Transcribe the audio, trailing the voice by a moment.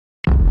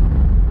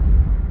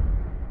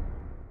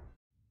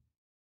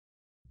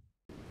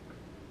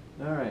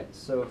Alright,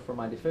 so for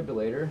my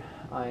defibrillator,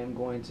 I'm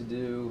going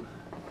to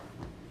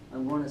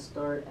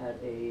start at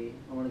I'm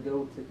going to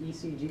go to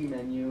ECG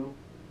menu,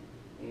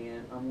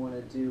 and I'm going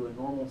to do a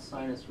normal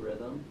sinus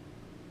rhythm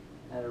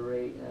at a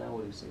rate,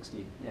 we'll do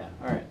 60. Yeah,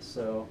 alright,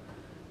 so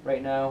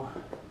right now,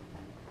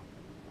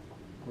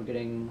 we're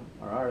getting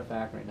our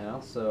artifact right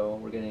now, so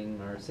we're getting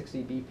our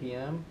 60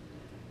 BPM,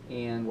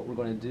 and what we're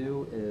going to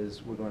do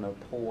is we're going to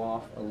pull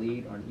off a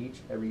lead on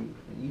each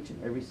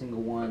and every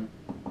single one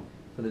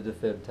for the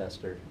defib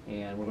tester,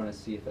 and we're going to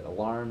see if it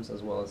alarms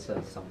as well as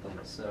says something.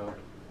 So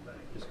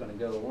just going to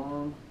go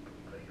along.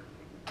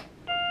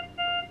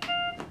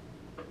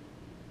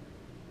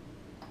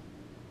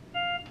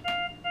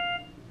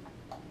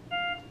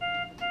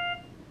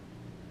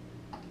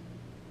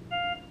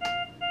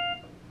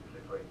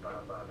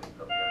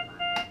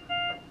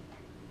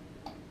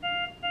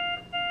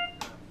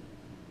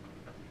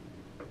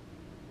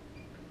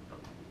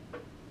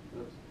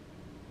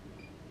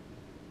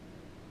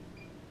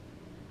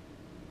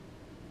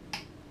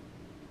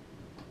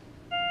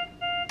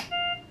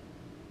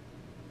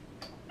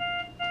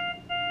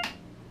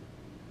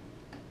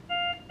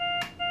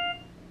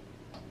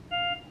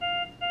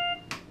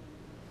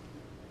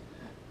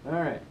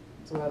 Alright,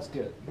 so that's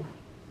good.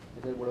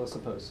 I did what I was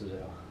supposed to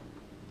do.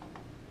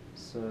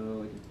 So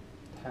we can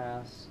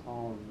pass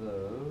all of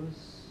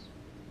those.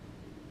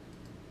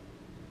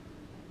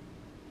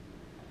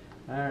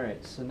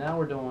 Alright, so now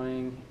we're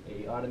doing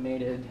a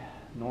automated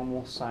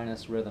normal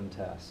sinus rhythm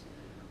test.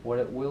 What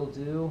it will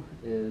do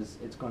is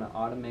it's going to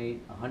automate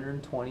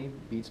 120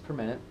 beats per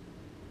minute,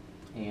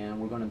 and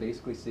we're going to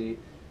basically see,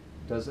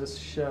 does this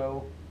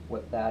show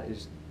what that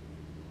is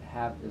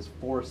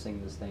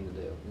forcing this thing to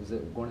do? Is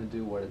it going to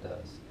do what it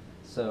does?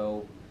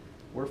 So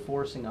we're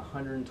forcing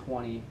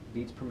 120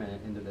 beats per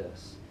minute into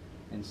this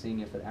and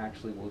seeing if it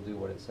actually will do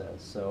what it says.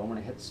 So I'm going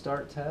to hit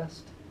start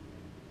test,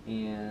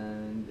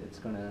 and it's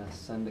going to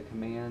send a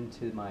command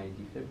to my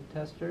defib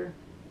tester,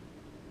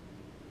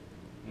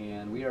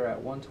 and we are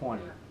at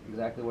 120,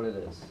 exactly what it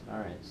is.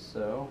 Alright,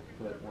 so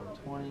put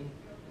 120,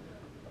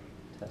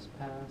 test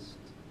passed,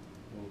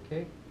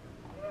 okay.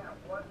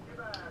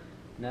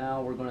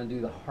 Now we're going to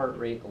do the heart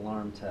rate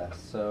alarm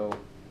test. So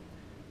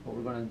what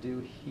we're going to do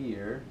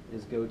here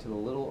is go to the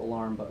little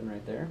alarm button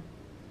right there.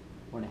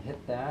 We're going to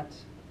hit that,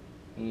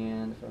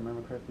 and if I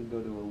remember correctly,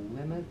 go to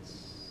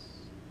limits.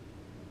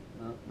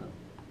 No, I'm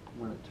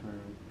going to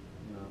turn,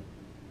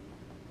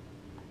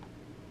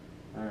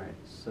 no. Alright,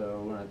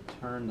 so we're going to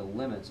turn the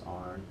limits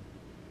on.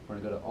 We're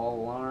going to go to all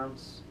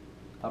alarms.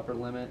 Upper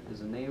limit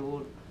is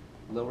enabled.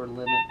 Lower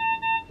limit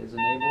is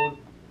enabled.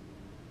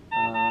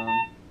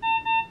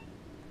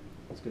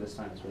 Let's get a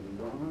sinus rhythm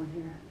going on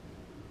here.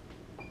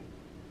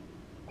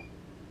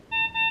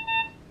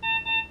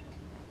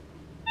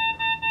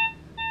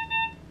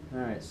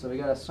 Alright, so we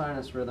got a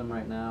sinus rhythm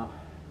right now,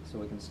 so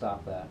we can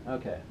stop that.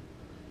 Okay,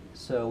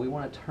 so we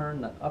want to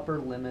turn the upper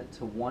limit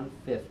to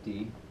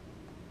 150.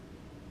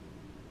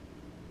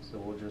 So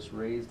we'll just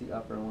raise the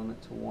upper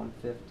limit to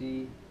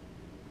 150.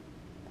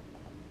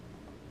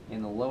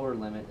 And the lower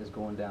limit is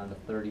going down to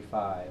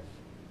 35.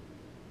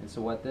 And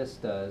so what this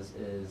does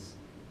is,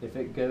 if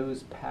it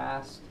goes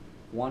past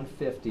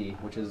 150,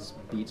 which is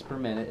beats per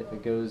minute,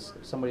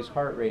 if somebody's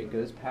heart rate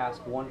goes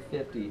past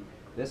 150,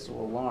 this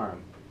will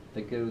alarm. If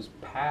it goes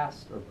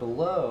past or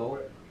below,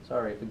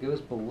 if it goes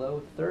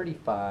below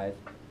 35,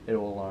 it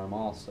will alarm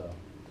also.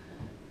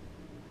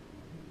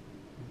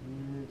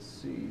 Let's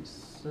see,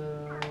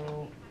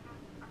 so,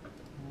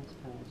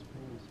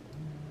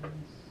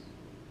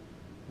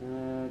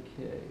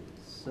 okay,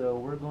 so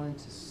we're going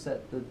to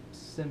set the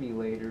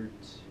simulator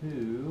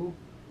to,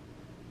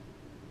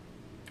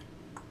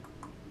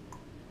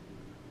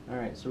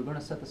 alright, so we're going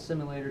to set the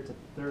simulator to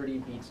 30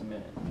 beats a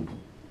minute.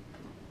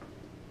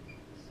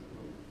 So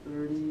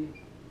 30.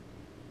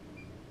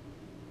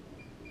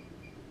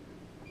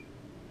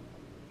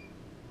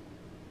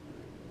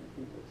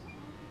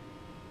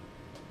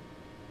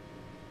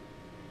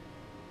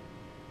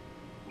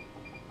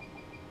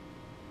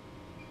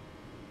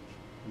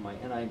 My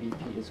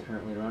NIBP is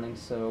currently running,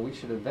 so we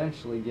should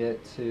eventually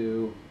get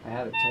to, I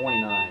have it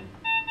 29.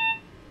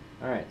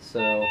 Alright,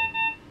 so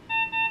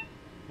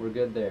we're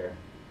good there.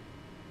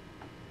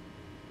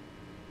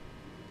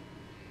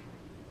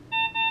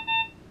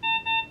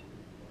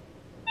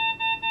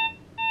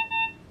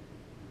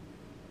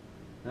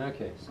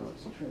 Okay, so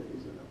let's try to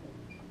use it.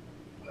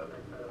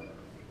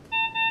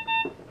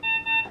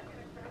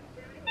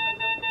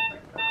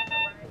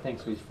 I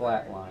think we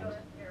flatlined,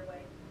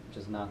 which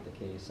is not the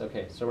case.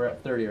 Okay, so we're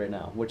at 30 right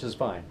now, which is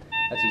fine.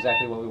 That's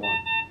exactly what we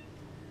want.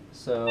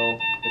 So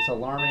it's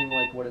alarming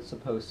like what it's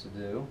supposed to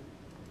do.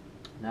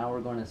 Now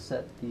we're going to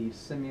set the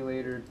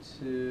simulator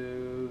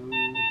to,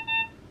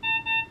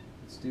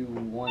 let's do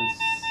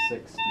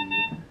 160.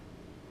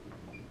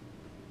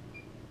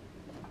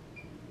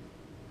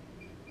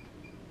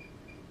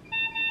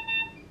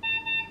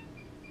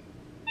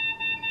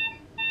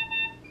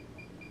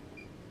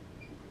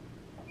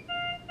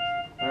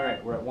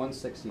 Alright, we're at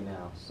 160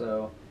 now,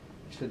 so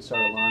it should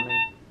start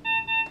alarming.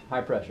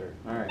 High pressure,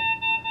 alright.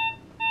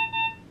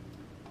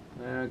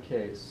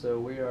 Okay, so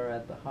we are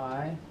at the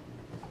high,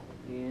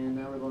 and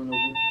now we're going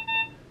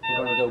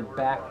to go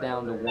back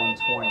down to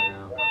 120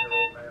 now.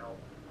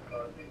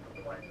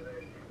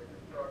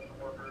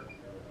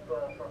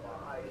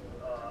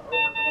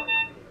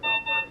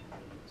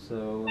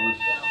 So we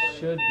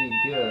should be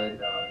good.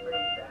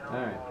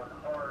 All right.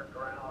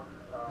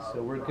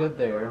 So we're good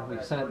there. We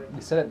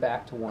set it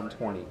back to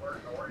 120.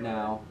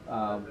 Now,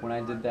 when I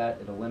did that,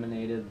 it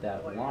eliminated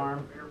that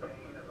alarm.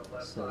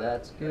 So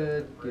that's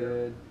good,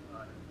 good.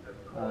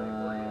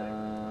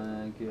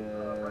 Good.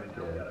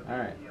 All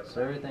right.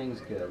 So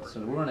everything's good. So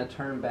we're going to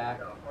turn back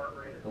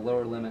the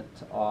lower limit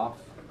to off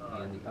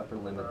and the upper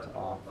limit to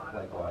off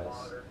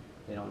likewise.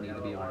 They don't need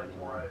to be on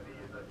anymore.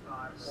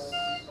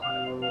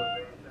 So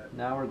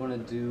now we're going to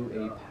do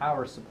a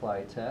power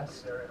supply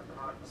test.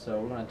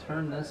 So we're going to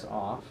turn this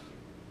off.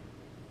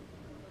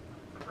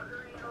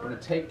 We're going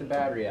to take the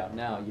battery out.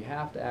 Now you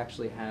have to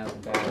actually have a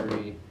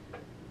battery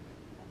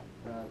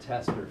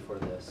tester for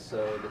this.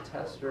 So the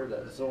tester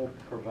that Zoll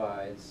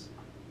provides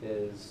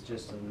is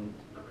just an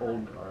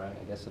old, or I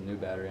guess a new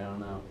battery, I don't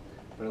know.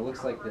 But it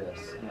looks like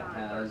this, and it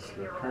has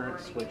the current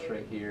switch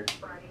right here,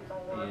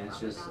 and it's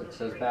just, it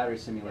says battery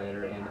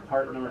simulator, and the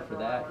part number for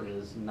that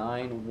is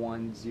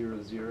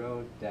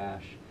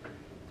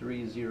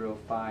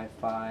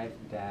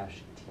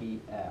 9100-3055-TF,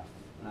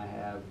 and I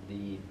have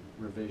the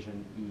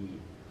revision E.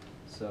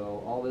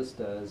 So all this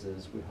does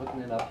is we're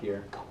hooking it up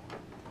here,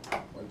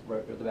 right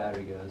where the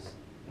battery goes,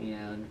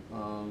 and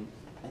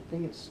I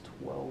think it's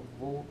 12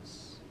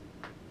 volts.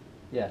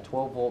 Yeah,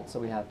 12 volts, so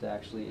we have to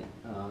actually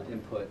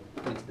input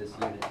into this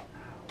unit.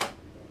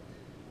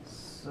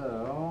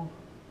 So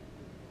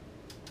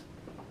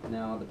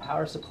now the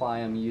power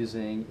supply I'm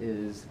using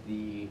is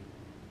the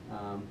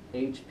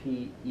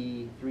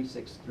HPE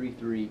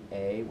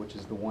 3633A, which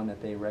is the one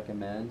that they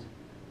recommend.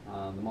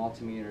 The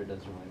multimeter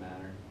doesn't really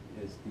matter.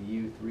 It's the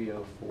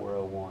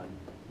U30401,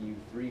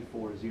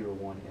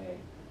 U3401A.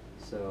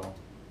 So,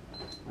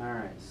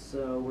 alright,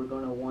 so we're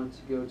going to want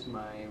to go to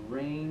my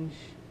range.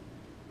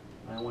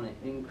 I want to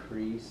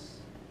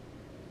increase.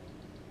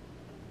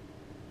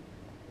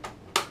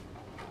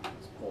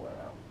 Let's pull that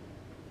out.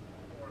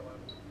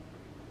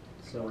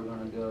 So we're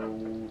going to go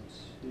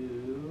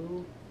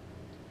to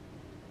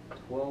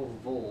 12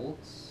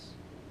 volts.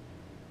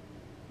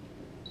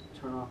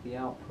 Turn off the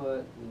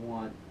output. We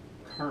want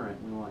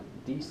current. We want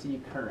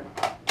DC current.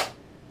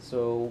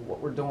 So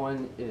what we're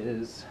doing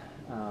is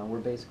we're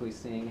basically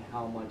seeing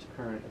how much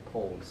current it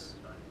pulls.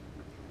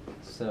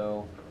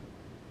 So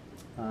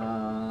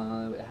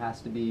it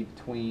has to be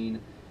between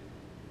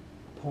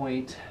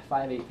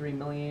 0.583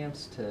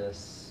 milliamps to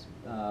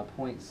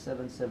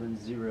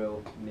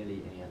 0.770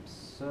 milliamps.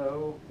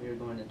 So we're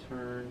going to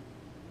turn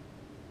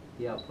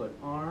the output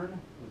on,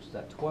 which is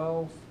at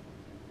 12.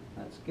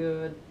 That's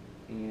good.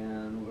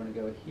 And we're going to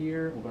go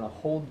here. We're going to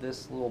hold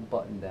this little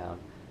button down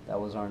that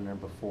was on there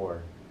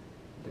before,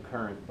 the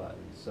current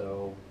button.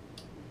 So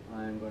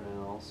I'm going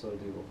to also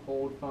do a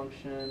hold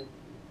function.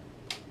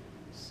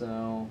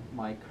 So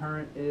my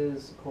current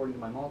is, according to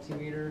my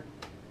multimeter,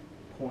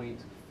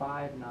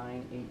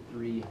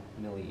 0.5983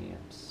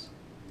 milliamps.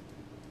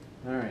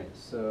 Alright,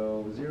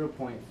 so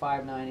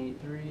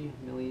 0.5983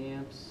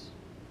 milliamps.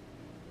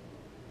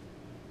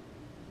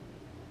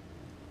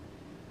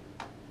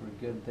 We're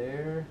good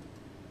there.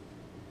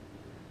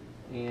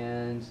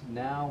 And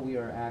now we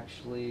are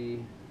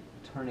actually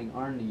turning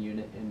on the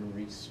unit and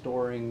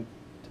restoring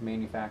to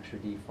manufacturer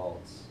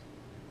defaults.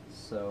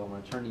 So I'm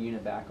going to turn the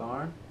unit back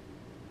on.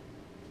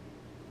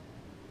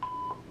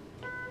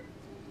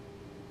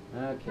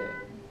 Okay.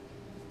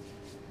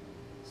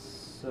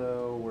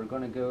 So we're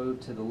going to go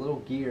to the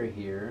little gear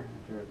here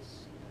after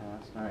it's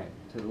passed. Alright,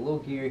 to the little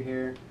gear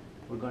here,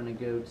 we're going to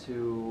go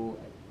to,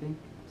 I think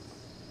it's,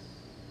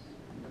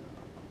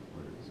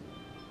 where is it?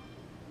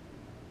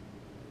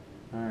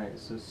 Alright,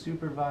 so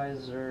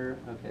supervisor,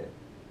 okay.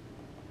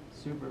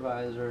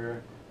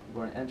 Supervisor,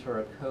 we're going to enter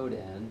a code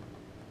in.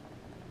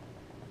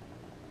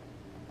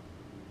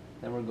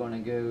 Then we're going to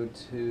go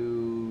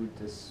to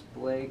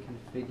display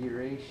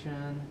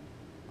configuration,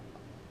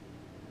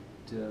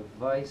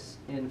 device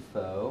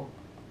info,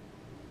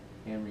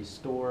 and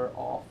restore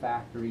all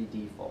factory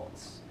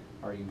defaults.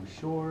 Are you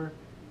sure?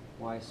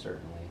 Why,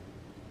 certainly.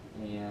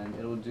 And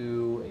it'll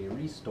do a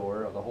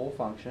restore of the whole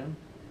function,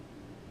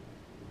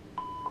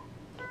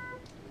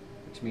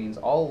 which means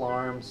all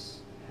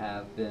alarms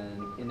have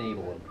been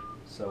enabled.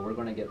 So we're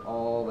going to get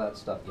all that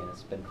stuff again.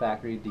 It's been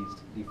factory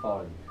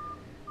defaulted.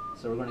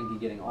 So we're going to be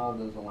getting all of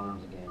those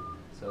alarms again.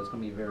 So it's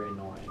going to be very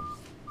annoying.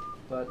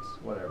 But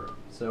whatever.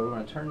 So we're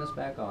going to turn this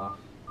back off.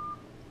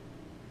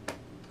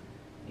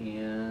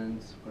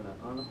 And we're going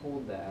to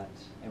unhold that.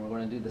 And we're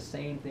going to do the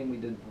same thing we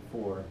did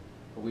before.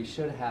 But we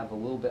should have a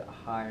little bit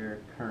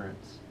higher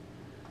current.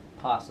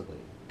 Possibly.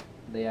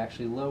 They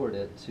actually lowered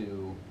it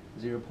to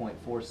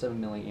 0.47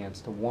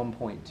 milliamps to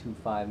 1.25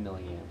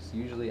 milliamps.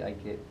 Usually I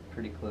get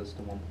pretty close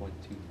to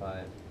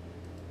 1.25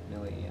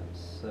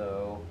 milliamps.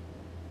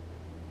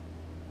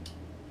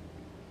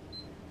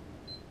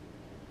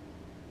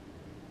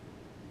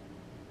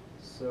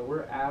 So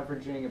we're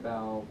averaging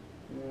about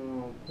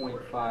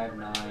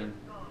 0.5938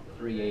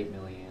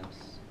 milliamps.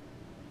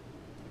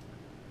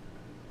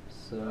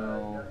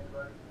 So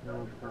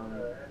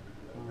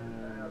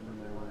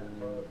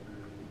 0.5938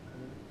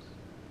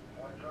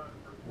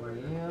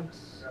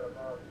 milliamps.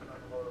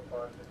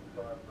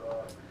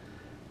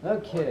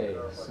 Okay,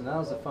 so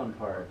now's the fun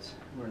part.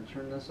 We're going to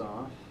turn this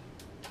off.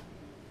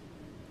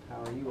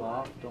 Power you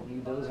off. Don't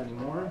need those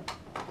anymore.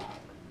 Put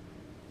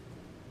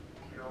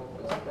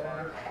this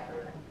back.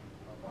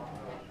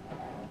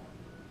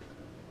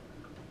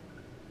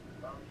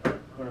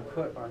 We're going to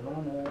put our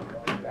normal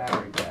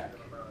battery back.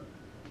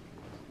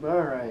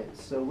 Alright,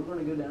 so we're going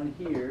to go down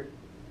here.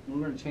 And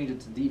we're going to change it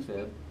to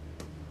defib.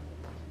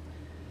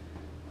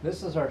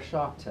 This is our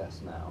shock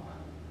test now.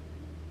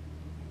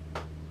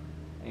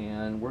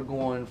 And we're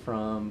going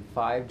from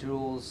 5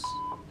 joules,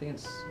 I think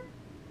it's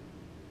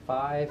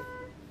 5,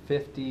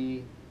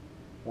 50,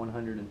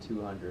 100, and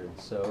 200.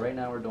 So right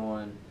now we're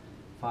doing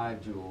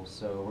 5 joules.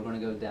 So we're going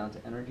to go down to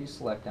energy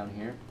select down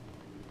here,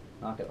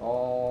 knock it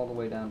all the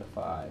way down to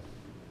 5.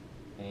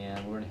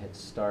 And we're going to hit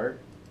start.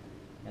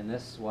 And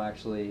this will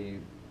actually,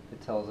 it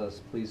tells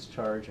us please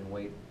charge and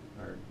wait,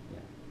 or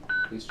yeah,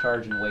 please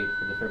charge and wait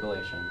for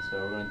defibrillation. So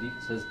we're going to,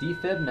 it says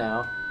defib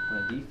now.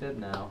 I'm going to defib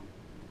now.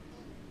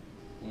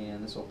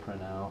 And this will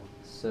print out.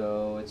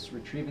 So it's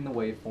retrieving the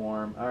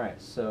waveform.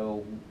 Alright,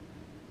 so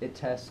it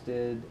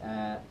tested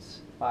at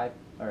 5.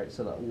 Alright,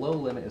 so the low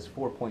limit is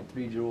 4.3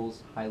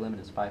 joules, high limit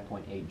is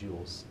 5.8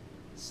 joules,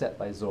 set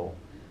by Zoll.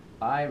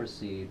 I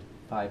received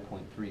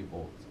 5.3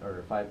 volts,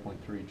 or 5.3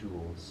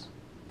 joules.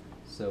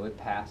 So it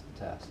passed the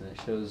test, and it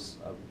shows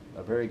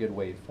a very good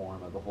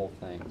waveform of the whole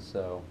thing.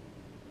 So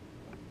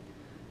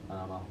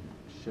I'll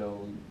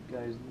show you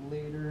guys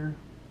later.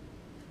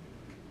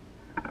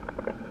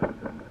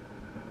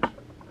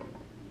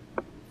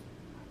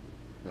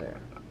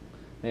 There.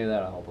 Maybe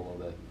that'll help a little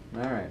bit.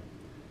 Alright,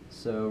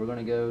 so we're going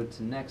to go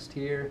to next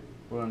here.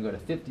 We're going to go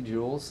to 50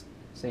 joules.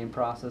 Same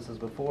process as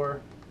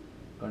before.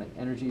 Going to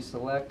energy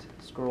select,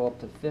 scroll up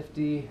to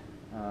 50,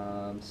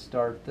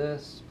 start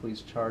this.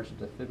 Please charge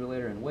the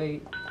defibrillator and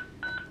wait.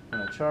 I'm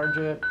going to charge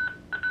it.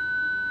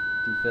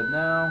 Defib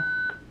now.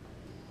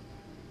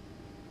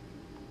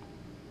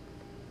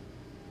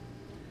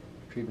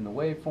 Retrieving the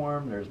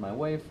waveform. There's my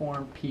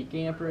waveform. Peak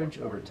amperage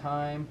over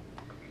time.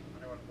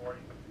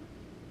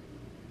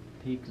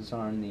 Peak is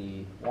on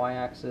the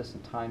y-axis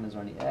and time is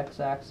on the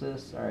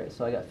x-axis. Alright,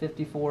 so I got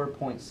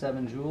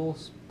 54.7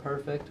 joules.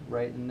 Perfect,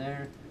 right in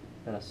there.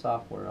 Got a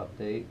software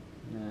update.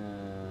 We'll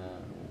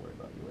worry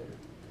about you later.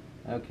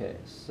 Okay,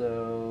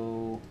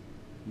 so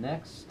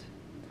next.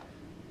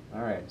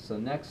 Alright, so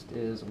next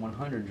is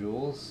 100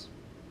 joules.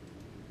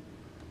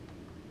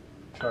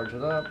 Charge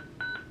it up.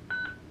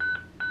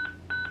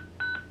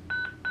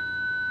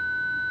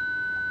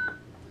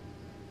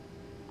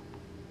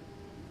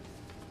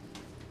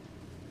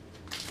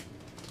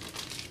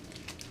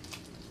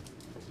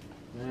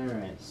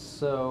 Alright,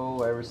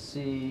 so I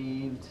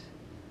received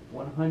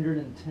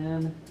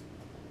 110.7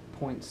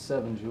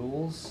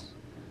 joules,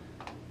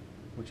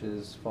 which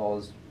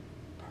falls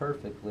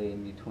perfectly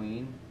in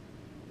between.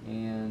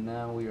 And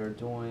now we are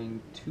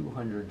doing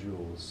 200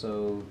 joules.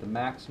 So the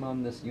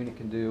maximum this unit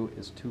can do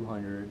is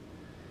 200,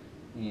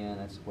 and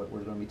that's what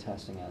we're going to be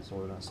testing at. So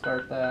we're going to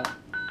start that,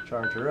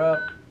 charge her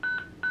up.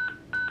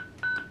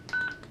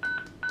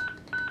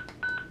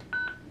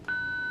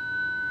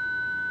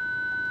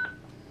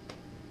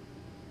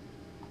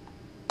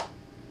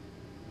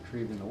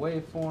 Retrieving the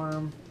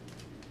waveform,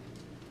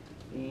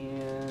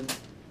 and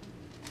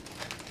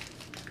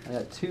I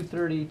got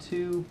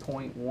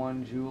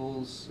 232.1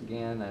 joules.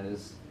 Again, that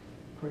is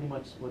pretty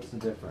much what's the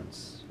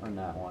difference on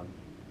that one.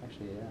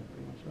 Actually, yeah,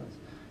 pretty much was.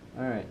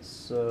 Alright,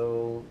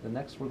 so the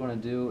next we're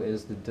going to do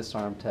is the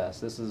disarm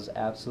test. This is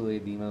absolutely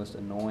the most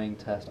annoying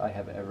test I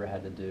have ever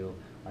had to do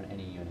on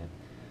any unit.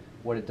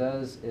 What it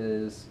does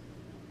is,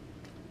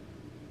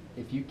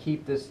 if you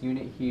keep this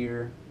unit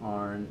here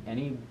on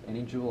any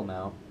joule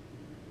amount,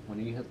 when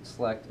you hit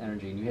select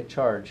energy and you hit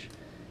charge,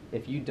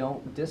 if you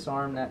don't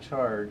disarm that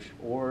charge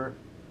or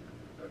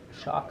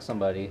shock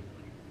somebody,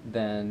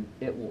 then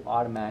it will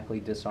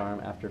automatically disarm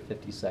after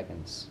 50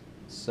 seconds.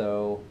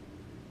 So,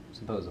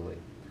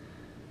 supposedly.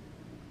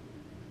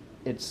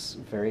 It's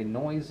very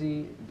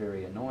noisy,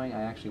 very annoying.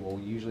 I actually will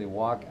usually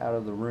walk out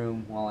of the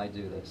room while I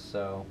do this.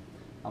 So,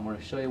 I'm going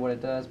to show you what it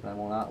does, but I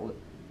will not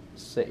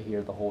sit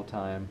here the whole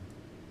time.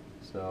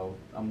 So,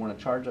 I'm going to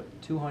charge up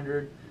to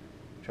 200.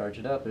 Charge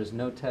it up. There's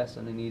no test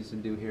that it needs to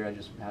do here. I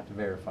just have to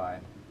verify.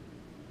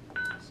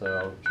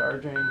 So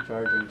charging,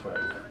 charging,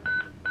 charging.